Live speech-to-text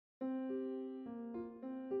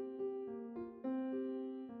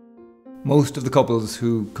Most of the couples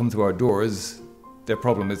who come through our doors, their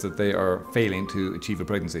problem is that they are failing to achieve a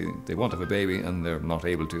pregnancy. They want to have a baby and they're not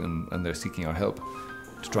able to, and they're seeking our help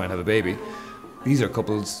to try and have a baby. These are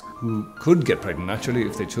couples who could get pregnant naturally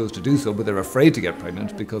if they chose to do so, but they're afraid to get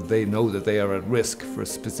pregnant because they know that they are at risk for a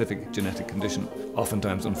specific genetic condition.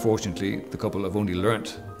 Oftentimes, unfortunately, the couple have only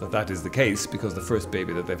learnt that that is the case because the first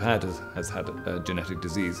baby that they've had has had a genetic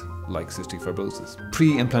disease like cystic fibrosis.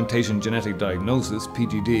 Pre-implantation genetic diagnosis,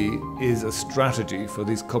 P.G.D, is a strategy for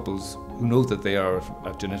these couples who know that they are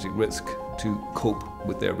at genetic risk to cope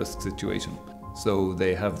with their risk situation. So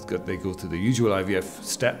they go through the usual IVF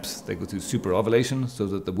steps. They go through superovulation so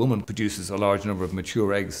that the woman produces a large number of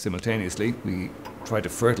mature eggs simultaneously. We try to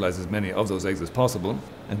fertilize as many of those eggs as possible.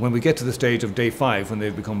 And when we get to the stage of day 5, when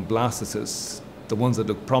they've become blastocysts, the ones that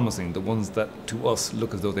look promising, the ones that to us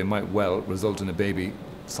look as though they might well result in a baby,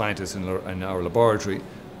 scientists in our laboratory,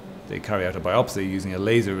 they carry out a biopsy using a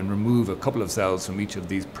laser and remove a couple of cells from each of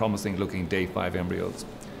these promising looking day 5 embryos.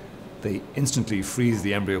 They instantly freeze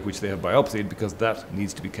the embryo which they have biopsied because that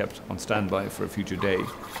needs to be kept on standby for a future day.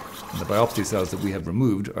 And the biopsy cells that we have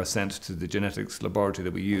removed are sent to the genetics laboratory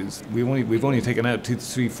that we use. We've only taken out 2,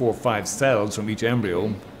 3, 4, 5 cells from each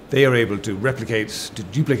embryo. They are able to replicate, to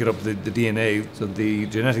duplicate up the DNA, so the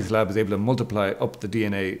genetics lab is able to multiply up the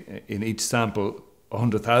DNA in each sample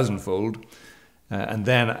 100,000-fold, and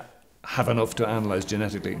then have enough to analyze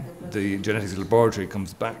genetically. The genetics laboratory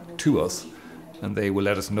comes back to us, and they will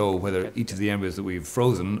let us know whether each of the embryos that we've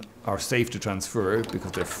frozen are safe to transfer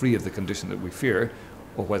because they're free of the condition that we fear,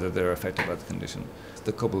 or whether they're affected by the condition.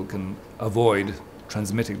 The couple can avoid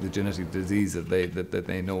transmitting the genetic disease that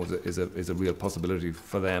they know is a real possibility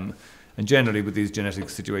for them. And generally with these genetic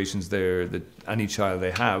situations, any child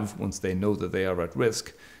they have, once they know that they are at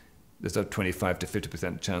risk, there's a 25 to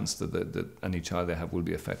 50% chance that any child they have will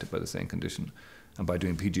be affected by the same condition. And by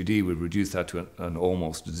doing P.G.D, we reduce that to an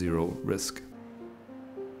almost zero risk.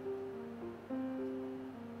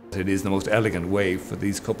 It is the most elegant way for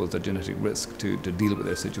these couples at genetic risk to deal with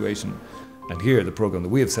their situation. And here, the program that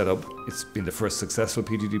we have set up, it's been the first successful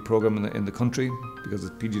P.G.D program in the country, because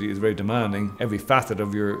P.G.D is very demanding. Every facet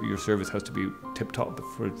of your service has to be tip-top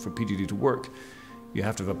for P.G.D to work. You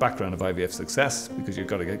have to have a background of IVF success because you've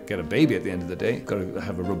got to get a baby at the end of the day. You've got to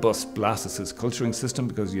have a robust blastocyst culturing system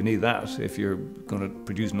because you need that if you're going to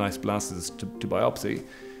produce nice blastocysts to biopsy.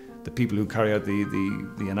 The people who carry out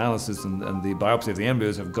the analysis and the biopsy of the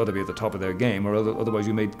embryos have got to be at the top of their game, or otherwise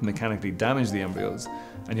you may mechanically damage the embryos.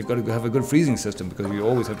 And you've got to have a good freezing system because you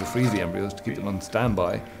always have to freeze the embryos to keep them on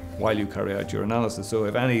standby while you carry out your analysis. So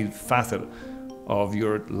if any facet of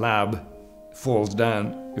your lab falls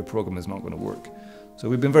down, your program is not going to work. So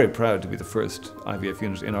we've been very proud to be the first IVF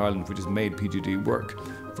unit in Ireland which has made P.G.D work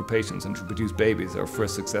for patients and to produce babies. Our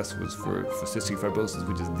first success was for cystic fibrosis,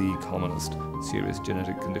 which is the commonest serious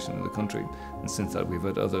genetic condition in the country. And since that, we've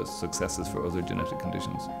had other successes for other genetic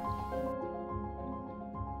conditions.